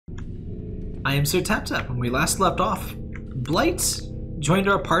I am Sir Tap Tap. When we last left off, Blight joined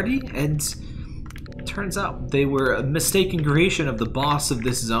our party, and turns out they were a mistaken creation of the boss of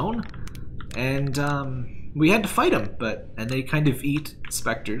this zone, and we had to fight him. And they kind of eat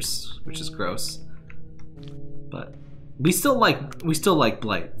specters, which is gross. But we still like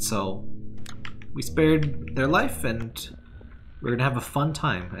Blight, so we spared their life, and we're gonna have a fun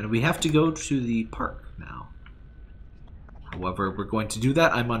time. And we have to go to the park now. However, we're going to do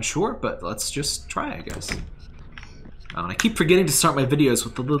that, I'm unsure, but let's just try, I guess. And I keep forgetting to start my videos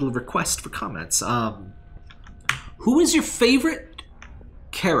with a little request for comments. Who is your favorite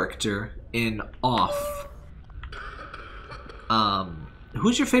character in Off?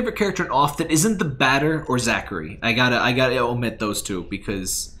 Who's your favorite character in Off that isn't the Batter or Zachary? I gotta omit those two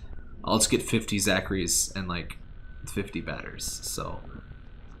because I'll just get 50 Zacharys and like 50 Batters. So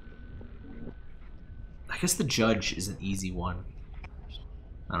I guess the Judge is an easy one.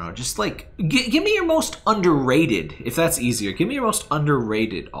 I don't know, just like give me your most underrated, if that's easier. Give me your most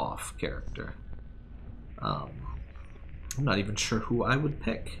underrated Off character. I'm not even sure who I would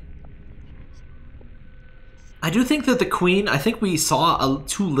pick. I do think that the Queen, I think we saw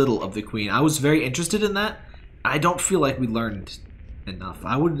too little of the Queen. I was very interested in that. I don't feel like we learned enough.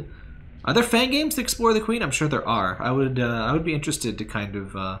 Are there fan games to explore the Queen? I'm sure there are. I would be interested to kind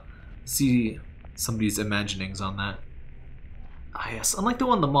of see somebody's imaginings on that. Ah yes, unlike the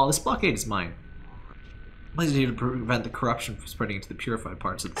one in the mall, this blockade is mine. I need to prevent the corruption from spreading into the purified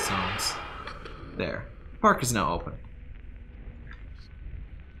parts of the zones. There. The park is now open.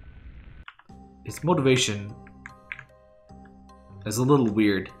 His motivation is a little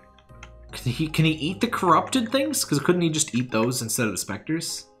weird. Can he eat the corrupted things? Because couldn't he just eat those instead of the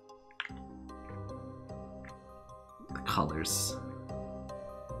specters? The colors.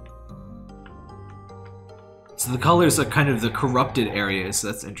 So the colors are kind of the corrupted areas.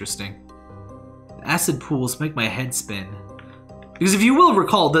 That's interesting. The acid pools make my head spin. Because if you will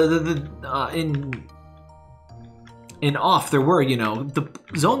recall, in Off, there were, you know, the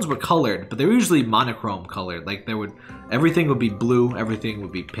zones were colored, but they were usually monochrome colored. Like everything would be blue, everything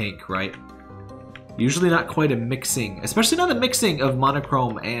would be pink, right? Usually not quite a mixing, especially not a mixing of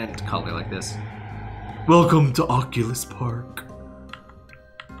monochrome and color like this. Welcome to Oculus Park.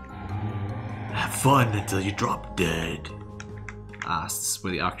 Have fun until you drop dead. Ah, this is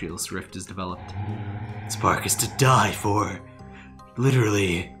where the Oculus Rift is developed. This park is to die for.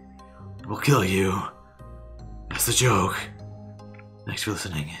 Literally, we'll kill you. That's the joke. Thanks for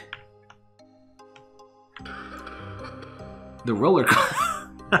listening. The roller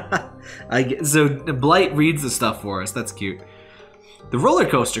coaster. So Blight reads the stuff for us. That's cute. The roller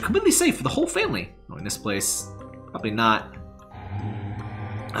coaster, completely safe for the whole family. Oh, in this place, probably not.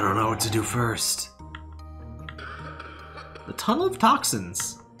 I don't know what to do first. The tunnel of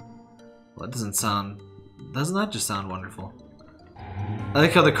toxins. Well, that doesn't that just sound wonderful? I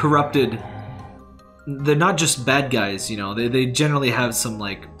like how the corrupted. They're not just bad guys, you know. They generally have some,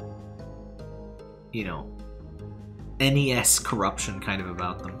 like, you know, NES corruption kind of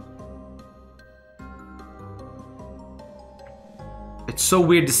about them. It's so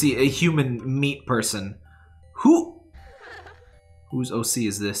weird to see a human meat person. Whose OC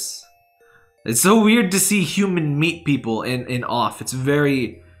is this? It's so weird to see human meat people in Off. It's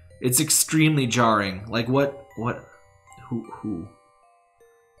extremely jarring. Like, who?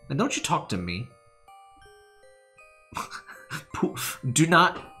 And don't you talk to me. Do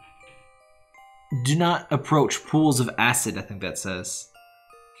not approach pools of acid, I think that says.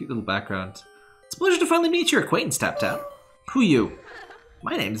 Cute little background. It's a pleasure to finally meet your acquaintance, Tap Tap. Who you?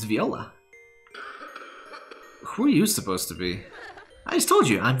 My name's Viola. Who are you supposed to be? I just told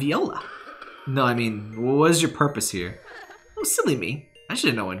you, I'm Viola. No, I mean, what is your purpose here? Oh, silly me. I should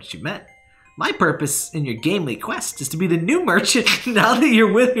have known what you meant. My purpose in your gamely quest is to be the new merchant now that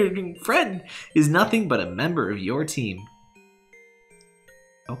your withering friend is nothing but a member of your team.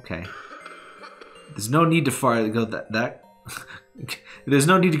 Okay. There's no need to go that There's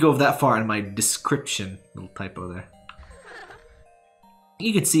no need to go that far in my description. Little typo there.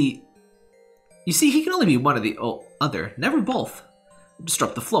 You can see. You see, he can only be one or the other, never both.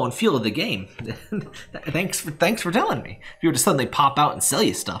 Disrupt the flow and feel of the game. Thanks for telling me. If you were to suddenly pop out and sell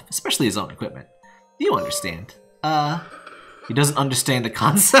you stuff, especially his own equipment, you understand. He doesn't understand the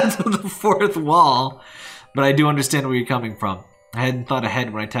concept of the fourth wall, but I do understand where you're coming from. I hadn't thought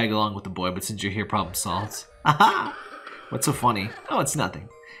ahead when I tag along with the boy, but since you're here, problem solved. Aha! What's so funny? Oh, it's nothing.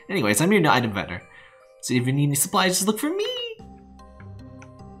 Anyways, I'm your item vendor. So if you need any supplies, just look for me.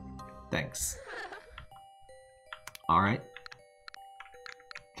 Thanks. Alright.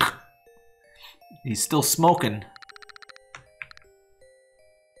 He's still smoking.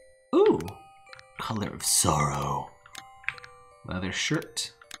 Ooh, Color of sorrow. Leather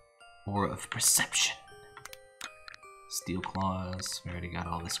shirt. Aura of perception. Steel claws. We already got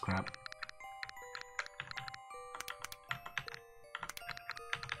all this crap.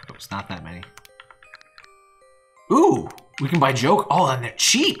 Oh, it's not that many. Ooh! We can buy joke. Oh, and they're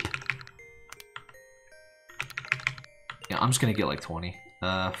cheap! Yeah, I'm just gonna get like 20.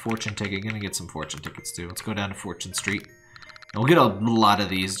 Fortune ticket. Gonna get some fortune tickets too. Let's go down to Fortune Street. And we'll get a lot of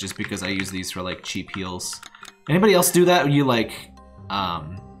these just because I use these for like cheap heals. Anybody else do that? You like,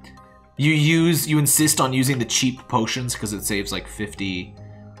 you insist on using the cheap potions because it saves like 50,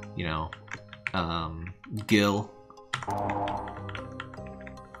 you know, gil.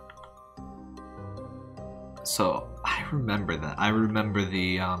 So I remember that. I remember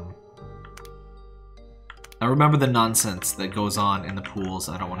the nonsense that goes on in the pools.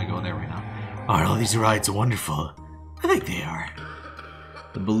 I don't want to go there right now. Aren't all these rides wonderful? I think they are.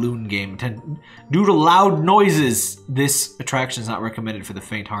 The balloon game. Due to loud noises, this attraction is not recommended for the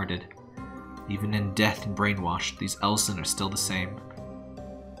faint-hearted. Even in death and brainwashed, these Elson are still the same.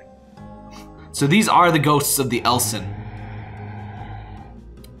 So these are the ghosts of the Elson.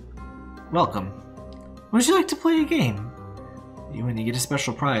 Welcome. Would you like to play a game? When you get a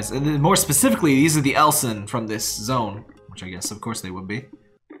special prize. And more specifically, these are the Elson from this zone. Which I guess, of course, they would be.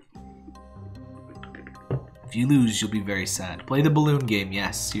 If you lose, you'll be very sad. Play the balloon game,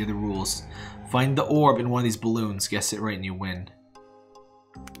 yes. Here are the rules. Find the orb in one of these balloons. Guess it right and you win.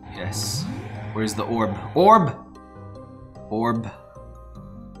 Yes. Where's the orb? Orb! Orb.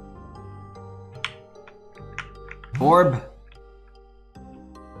 Orb!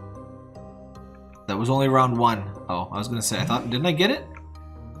 That was only round 1. Oh, I was gonna say, I thought, didn't I get it?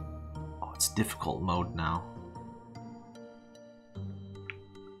 Oh, it's difficult mode now.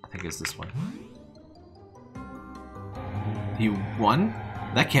 I think it's this one. You won?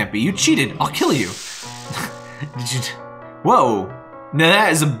 That can't be. You cheated. I'll kill you. Did you? Whoa. Now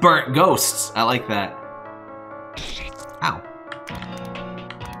that is a burnt ghost. I like that. Ow.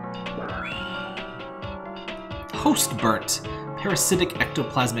 Host burnt. Parasitic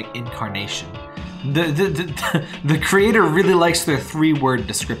ectoplasmic incarnation. The creator really likes their 3-word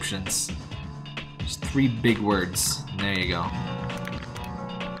descriptions. Just 3 big words. There you go.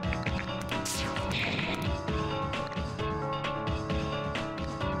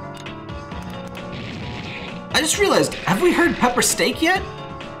 I just realized, have we heard Pepper Steak yet?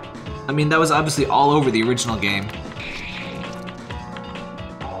 I mean, that was obviously all over the original game.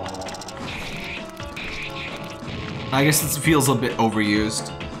 I guess it feels a bit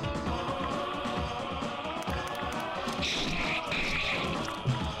overused.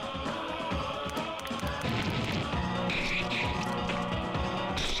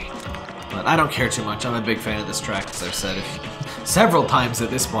 But I don't care too much. I'm a big fan of this track, as I've said several times at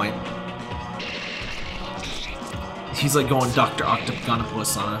this point. He's like going Dr.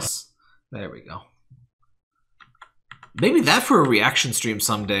 Octogonopoulos on us. There we go. Maybe that for a reaction stream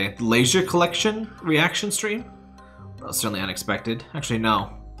someday. Laser Collection reaction stream? That was certainly unexpected. Actually,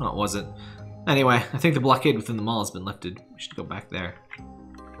 no. No, it wasn't. Anyway, I think the blockade within the mall has been lifted. We should go back there.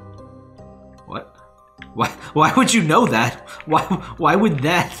 What? Why would you know that? Why would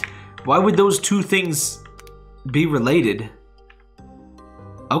that? Why would those two things be related?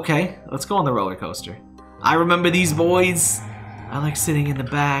 Okay, let's go on the roller coaster. I remember these boys. I like sitting in the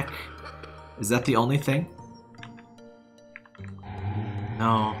back. Is that the only thing?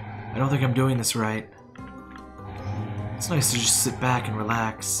 No, I don't think I'm doing this right. It's nice to just sit back and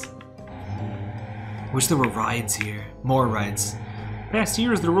relax. Wish there were rides here. More rides. Past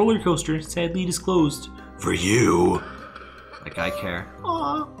year is the roller coaster, sadly disclosed. For you. Like I care.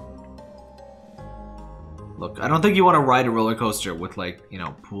 Aww. Look, I don't think you want to ride a roller coaster with, like, you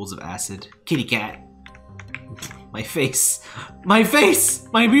know, pools of acid. Kitty cat. My face. My face!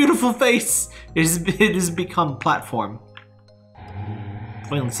 My beautiful face! It has become platform.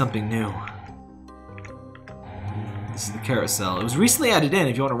 Finally something new. This is the carousel. It was recently added in.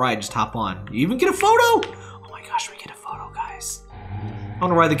 If you want to ride, just hop on. You even get a photo! Oh my gosh, we get a photo, guys. I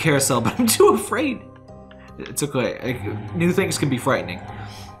want to ride the carousel, but I'm too afraid. It's okay. New things can be frightening.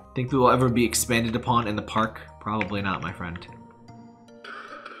 Think they will ever be expanded upon in the park? Probably not, my friend.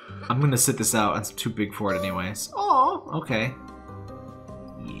 I'm gonna sit this out. I'm too big for it anyways. Oh, okay.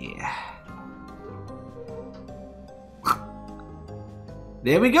 Yeah.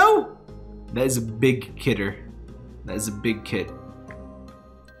 There we go! That is a big kidder. That is a big kit.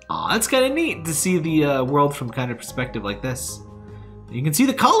 Aw, that's kind of neat to see the world from kind of perspective like this. You can see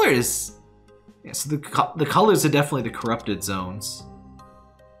the colors! Yeah, so the colors are definitely the corrupted zones.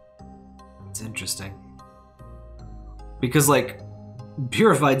 It's interesting. Because, like,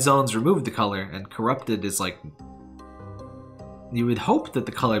 Purified zones remove the color, and corrupted is like... You would hope that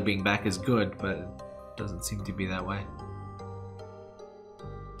the color being back is good, but it doesn't seem to be that way.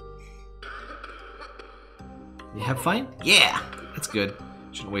 You have fun? Yeah! That's good.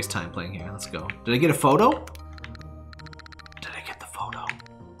 Shouldn't waste time playing here. Let's go. Did I get a photo? Did I get the photo?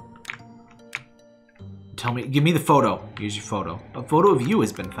 Tell me. Give me the photo. Here's your photo. A photo of you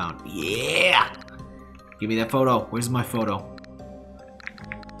has been found. Yeah! Give me that photo. Where's my photo?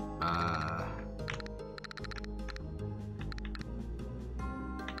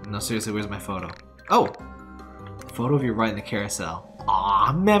 No, seriously, where's my photo? Oh! Photo of you riding the carousel.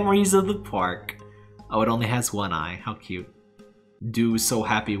 Aw, memories of the park. Oh, it only has one eye. How cute. Dew is so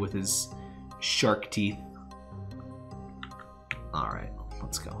happy with his shark teeth. Alright,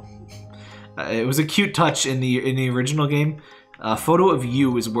 let's go. It was a cute touch in the original game. A photo of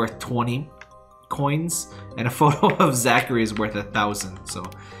you is worth 20 coins, and a photo of Zachary is worth 1,000. So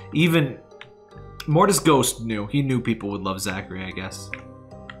even Mortis Ghost knew. He knew people would love Zachary, I guess.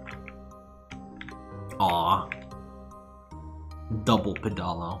 Aw. Double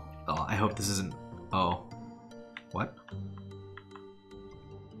pedalo. Oh, I hope this isn't... Oh. What?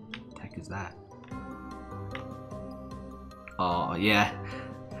 What the heck is that? Oh, yeah.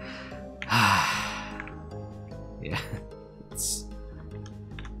 Yeah.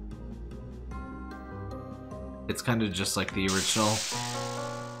 It's kind of just like the original.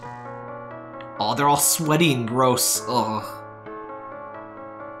 Oh, they're all sweaty and gross. Ugh.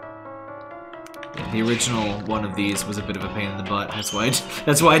 Yeah, the original one of these was a bit of a pain in the butt. That's why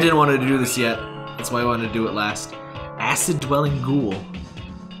I didn't want to do this yet. That's why I wanted to do it last. Acid-dwelling ghoul.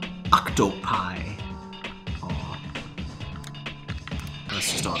 Octopi. Aw.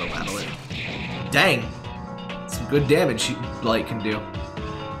 Let's just auto-battle it. Dang! Some good damage Blight can do.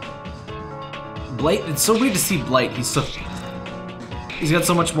 Blight, it's so weird to see Blight. He's got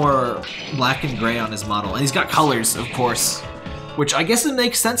so much more black and gray on his model. And he's got colors, of course. Which I guess it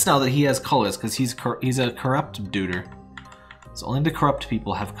makes sense now that he has colors, because he's a corrupt duder. So only the corrupt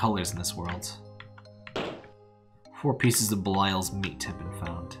people have colors in this world. 4 pieces of Belial's meat have been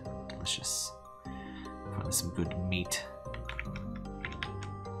found. Delicious. Probably some good meat.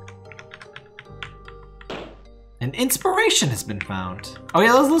 An inspiration has been found. Oh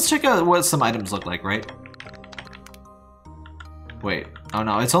yeah, let's check out what some items look like, right? Wait. Oh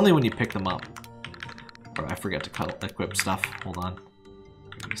no, it's only when you pick them up. Oh, I forgot to equip stuff. Hold on.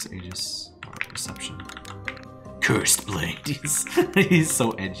 Previous Aegis. Or Perception. Cursed Blade. He's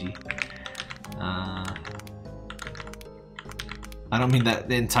so edgy. I don't mean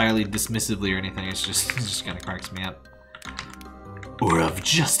that entirely dismissively or anything. It just kind of cracks me up. Aura of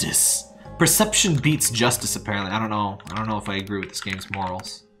Justice. Perception beats justice, apparently. I don't know if I agree with this game's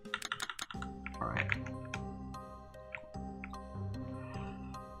morals. Alright.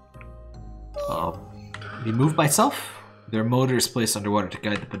 Be moved by self? Their motor is placed underwater to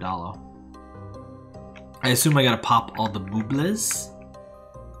guide the pedalo. I assume I gotta pop all the boobles?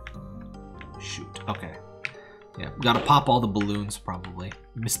 Shoot, okay. Yeah, gotta pop all the balloons, probably.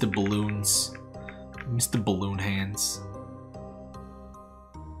 Mr. Balloons. Mr. Balloon Hands.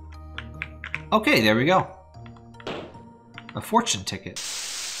 Okay, there we go. A fortune ticket.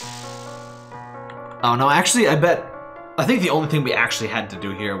 Oh no, actually, I think the only thing we actually had to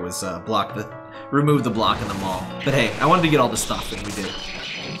do here was remove the block in the mall. But hey, I wanted to get all the stuff, and we did.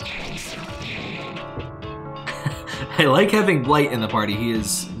 I like having Blight in the party. He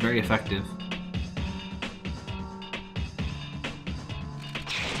is very effective.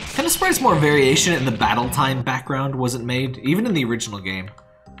 Kind of surprised more variation in the battle time background wasn't made, even in the original game.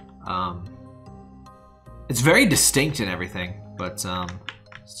 It's very distinct and everything, but it's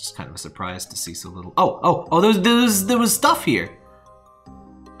just kind of a surprise to see so little. Oh! There was stuff here.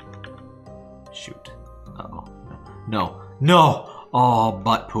 Shoot. Uh-oh. No! Oh,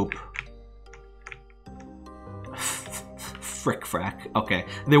 butt poop. Frick frack. Okay.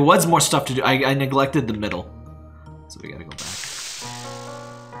 There was more stuff to do. I neglected the middle. So we gotta go back.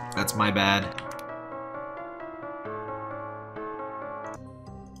 That's my bad.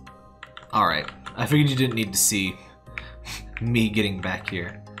 Alright. I figured you didn't need to see me getting back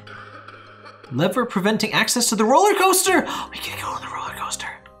here. Lever preventing access to the roller coaster! We can go on the roller coaster.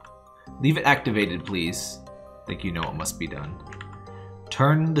 Leave it activated, please. I think you know what must be done.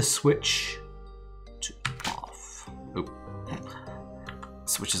 Turn the switch to off. Oop.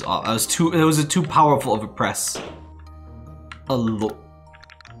 Switch is off. That was too powerful of a press. A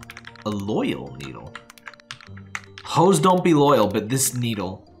loyal needle. Hose don't be loyal, but this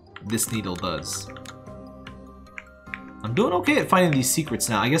needle does. I'm doing okay at finding these secrets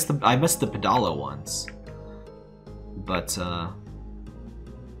now. I guess I missed the pedalo ones. But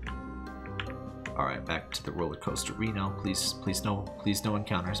Alright, back to the roller coaster. Reno, please no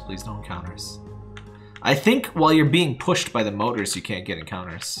encounters. Please no encounters. I think while you're being pushed by the motors, you can't get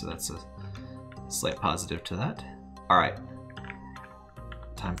encounters, so that's a slight positive to that. Alright.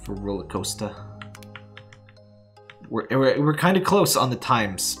 Time for roller coaster. We're kind of close on the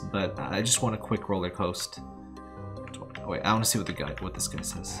times, but I just want a quick roller coaster. Wait, I want to see what this guy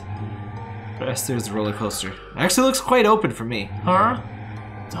says. Yes, there's the roller coaster. Actually looks quite open for me. Huh?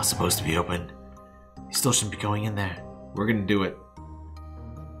 It's not supposed to be open. You still shouldn't be going in there. We're gonna do it.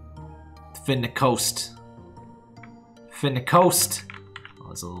 Finna coast. Finna coast. Oh,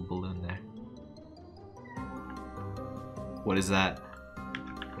 there's a little balloon there. What is that?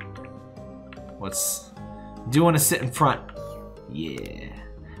 Do you want to sit in front? Yeah.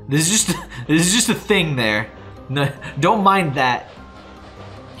 This is just a thing there. No, don't mind that.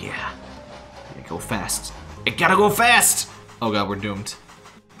 Yeah. Gotta go fast. It gotta go fast! Oh god, we're doomed.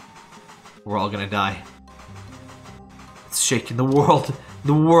 We're all gonna die. It's shaking the world.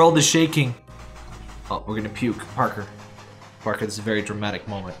 The world is shaking. Oh, we're gonna puke. Parker. Parker, this is a very dramatic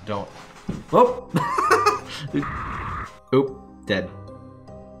moment. Don't. Oh! Oop. Dead.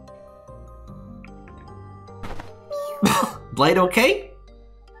 Blight okay?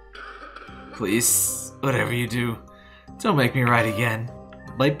 Please, whatever you do, don't make me ride again.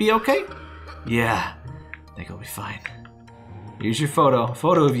 Blight be okay? Yeah, I think I'll be fine. Here's your photo. A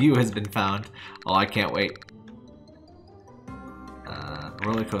photo of you has been found. Oh, I can't wait.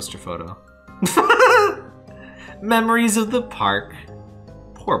 Roller coaster photo. Memories of the park.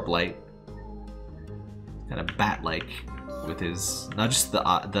 Poor Blight. Kind of bat-like with his, not just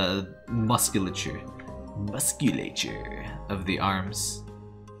the musculature of the arms.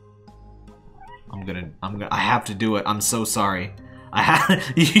 I have to do it. I'm so sorry.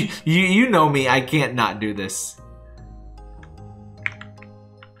 You know me. I can't not do this.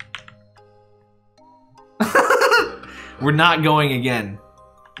 We're not going again.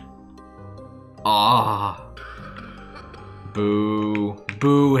 Ah. Boo.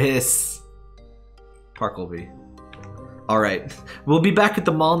 Boo hiss. Parkleby. Alright. We'll be back at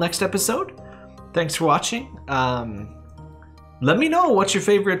the mall next episode. Thanks for watching. Let me know what your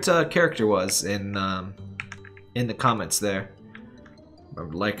favorite character was in the comments there.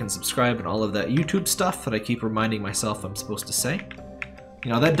 Remember to like and subscribe and all of that YouTube stuff that I keep reminding myself I'm supposed to say.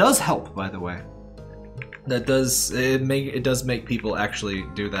 You know, that does help, by the way. That does, it does make people actually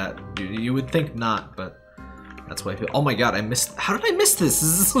do that. You would think not, but that's why people, oh my god, how did I miss this?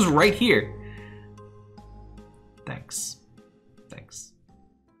 This was right here. Thanks.